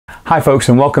Hi folks,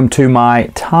 and welcome to my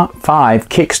top 5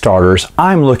 Kickstarters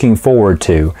I'm looking forward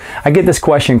to. I get this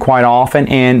question quite often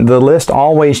and the list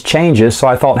always changes, so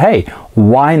I thought, hey,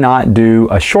 why not do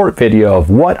a short video of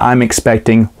what I'm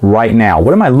expecting right now?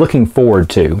 What am I looking forward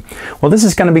to? Well, this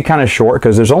is going to be kind of short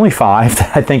because there's only 5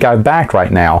 that I think I've backed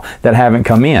right now that haven't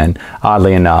come in,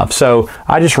 oddly enough. So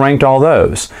I just ranked all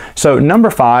those. So number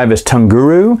 5 is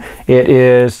Tunguru. It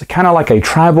is kind of like a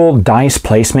tribal dice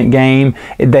placement game.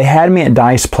 They had me at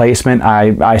dice placement.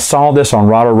 I saw this on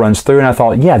Rahdo Runs Through and I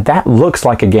thought, yeah, that looks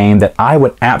like a game that I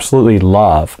would absolutely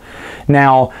love.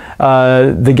 Now,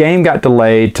 the game got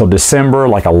delayed till December,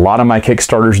 like a lot of my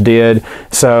Kickstarters did.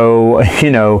 So, you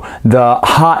know, the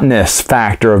hotness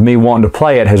factor of me wanting to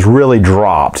play it has really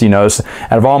dropped. You know, so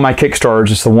out of all my Kickstarters,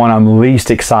 it's the one I'm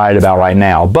least excited about right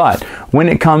now. But when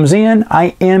it comes in,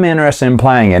 I am interested in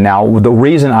playing it. Now, the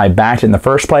reason I backed it in the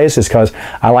first place is because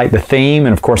I like the theme,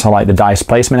 and of course I like the dice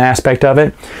placement aspect of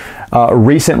it.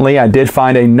 Recently, I did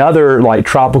find another like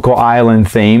tropical island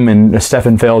theme in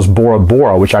Stefan Feld's Bora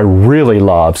Bora, which I really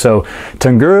love. So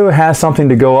Tunguru has something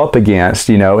to go up against,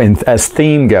 you know, as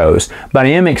theme goes. But I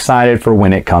am excited for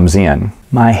when it comes in.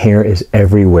 My hair is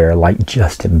everywhere like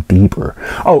Justin Bieber.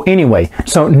 Oh, anyway,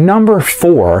 so number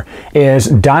 4 is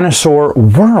Dinosaur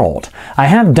World. I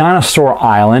have Dinosaur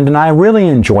Island and I really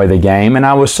enjoy the game, and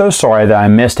I was so sorry that I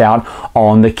missed out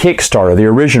on the Kickstarter, the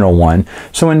original one.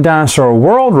 So when Dinosaur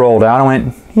World rolled out, I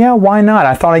went, yeah, why not?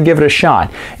 I thought I'd give it a shot.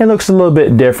 It looks a little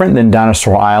bit different than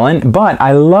Dinosaur Island, but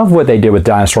I love what they did with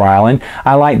Dinosaur Island.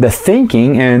 I like the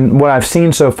thinking and what I've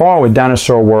seen so far with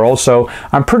Dinosaur World, so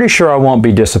I'm pretty sure I won't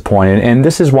be disappointed, and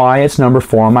this is why it's number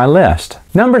 4 on my list.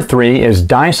 Number 3 is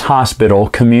Dice Hospital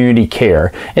Community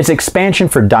Care. It's expansion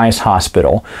for Dice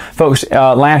Hospital. Folks,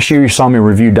 last year you saw me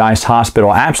review Dice Hospital.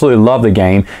 I absolutely love the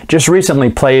game. Just recently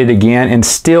played it again and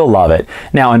still love it.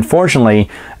 Now, unfortunately,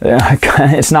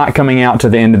 it's not coming out to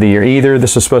the end of the year either.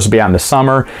 This was supposed to be out in the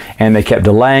summer, and they kept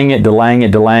delaying it,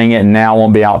 and now it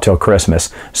won't be out till Christmas.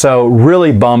 So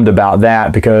really bummed about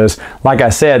that because, like I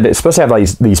said, it's supposed to have like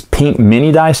these pink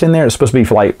mini dice in there. It's supposed to be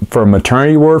for a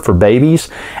maternity ward for babies,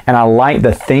 and I like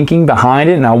the thinking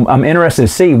behind it, and I'm interested to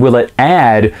see, will it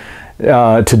add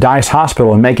to Dice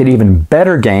Hospital and make it even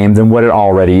better game than what it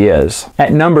already is.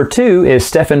 At number 2 is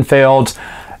Stefan Feld's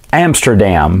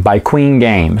Amsterdam by Queen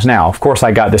Games. Now, of course,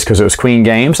 I got this because it was Queen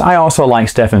Games. I also like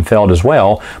Stefan Feld as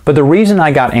well, but the reason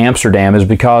I got Amsterdam is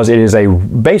because it is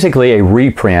basically a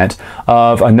reprint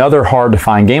of another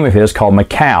hard-to-find game of his called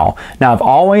Macau. Now, I've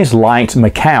always liked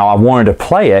Macau. I wanted to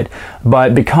play it,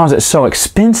 but because it's so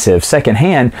expensive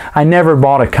secondhand, I never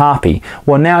bought a copy.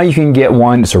 Well, now you can get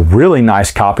one. It's a really nice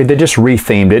copy. They just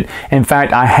rethemed it. In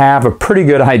fact, I have a pretty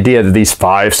good idea that these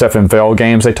 5 Stefan Feld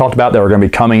games they talked about that are going to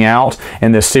be coming out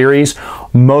in this series,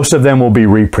 most of them will be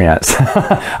reprints.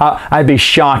 I'd be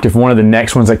shocked if one of the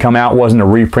next ones that come out wasn't a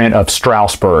reprint of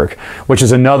Strasbourg, which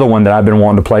is another one that I've been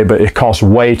wanting to play, but it costs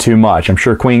way too much. I'm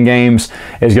sure Queen Games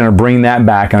is going to bring that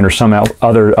back under some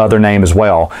other name as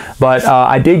well. But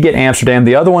I did get Amsterdam.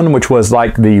 The other one, which was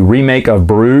like the remake of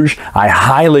Bruges, I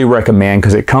highly recommend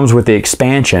because it comes with the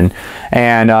expansion,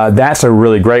 and that's a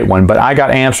really great one. But I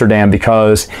got Amsterdam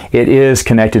because it is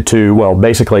connected to, well,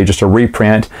 basically just a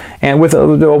reprint, and with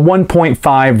a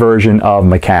 1.5 version of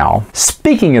Macau.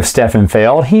 Speaking of Stefan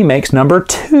Feld, he makes number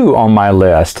 2 on my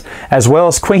list, as well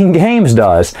as Queen Games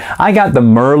does. I got the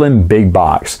Merlin Big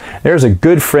Box. There's a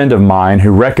good friend of mine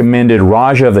who recommended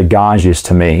Raja of the Ganges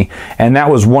to me, and that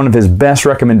was one of his best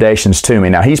recommendations to me.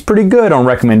 Now, he's pretty good on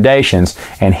recommendations,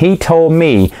 and he told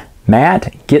me,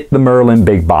 Matt, get the Merlin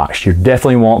Big Box. You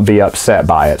definitely won't be upset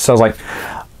by it. So I was like,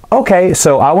 okay,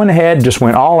 so I went ahead, just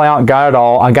went all out, got it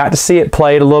all. I got to see it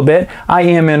played a little bit. I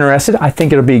am interested. I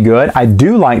think it'll be good. I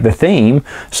do like the theme,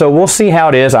 so we'll see how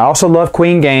it is. I also love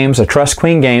Queen Games. I trust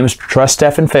Queen Games, trust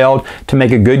Stefan Feld to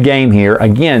make a good game here.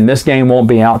 Again, this game won't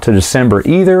be out to December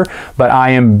either, but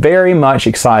I am very much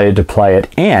excited to play it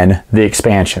and the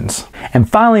expansions. And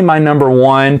finally, my number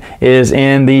 1 is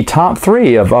in the top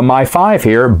 3 of my 5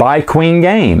 here by Queen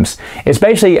Games. It's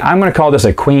basically, I'm going to call this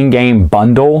a Queen Game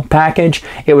bundle package.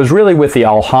 It was really with the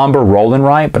Alhambra Roll and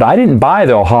Write, but I didn't buy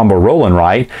the Alhambra Roll and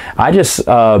Write. I just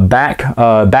backed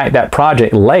that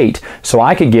project late so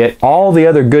I could get all the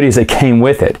other goodies that came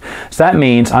with it. So that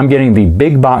means I'm getting the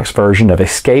big box version of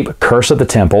Escape Curse of the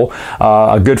Temple.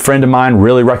 A good friend of mine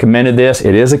really recommended this.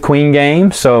 It is a Queen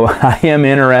game, so I am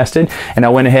interested, and I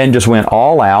went ahead and just went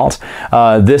all out.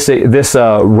 This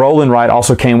Roll and Ride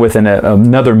also came with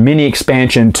another mini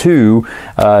expansion to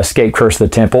Escape Curse of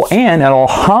the Temple and an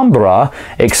Alhambra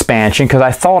expansion, because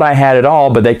I thought I had it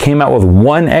all, but they came out with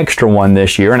one extra one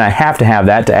this year, and I have to have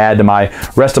that to add to my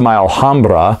rest of my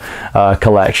Alhambra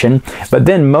collection. But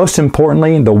then most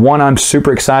importantly, the one I'm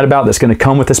super excited about that's going to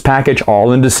come with this package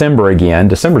all in December again,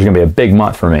 December's going to be a big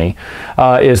month for me,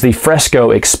 is the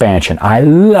Fresco expansion. I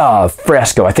love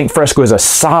Fresco. I think Fresco is a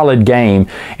solid game,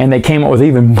 and they came up with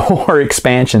even more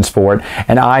expansions for it,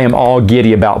 and I am all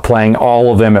giddy about playing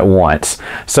all of them at once.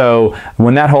 So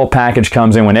when that whole package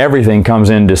comes in, when everything comes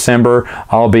in December,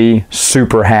 I'll be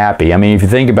super happy. I mean, if you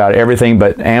think about it, everything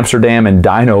but Amsterdam and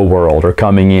Dino World are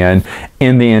coming in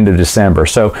the end of December.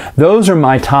 So those are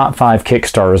my top 5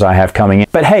 Kickstarters I have coming in.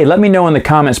 But hey, let me know in the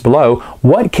comments below,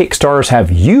 what Kickstarters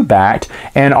have you backed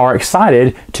and are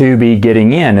excited to be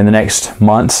getting in the next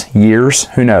months, years,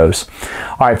 who knows.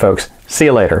 All right, folks, see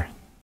you later.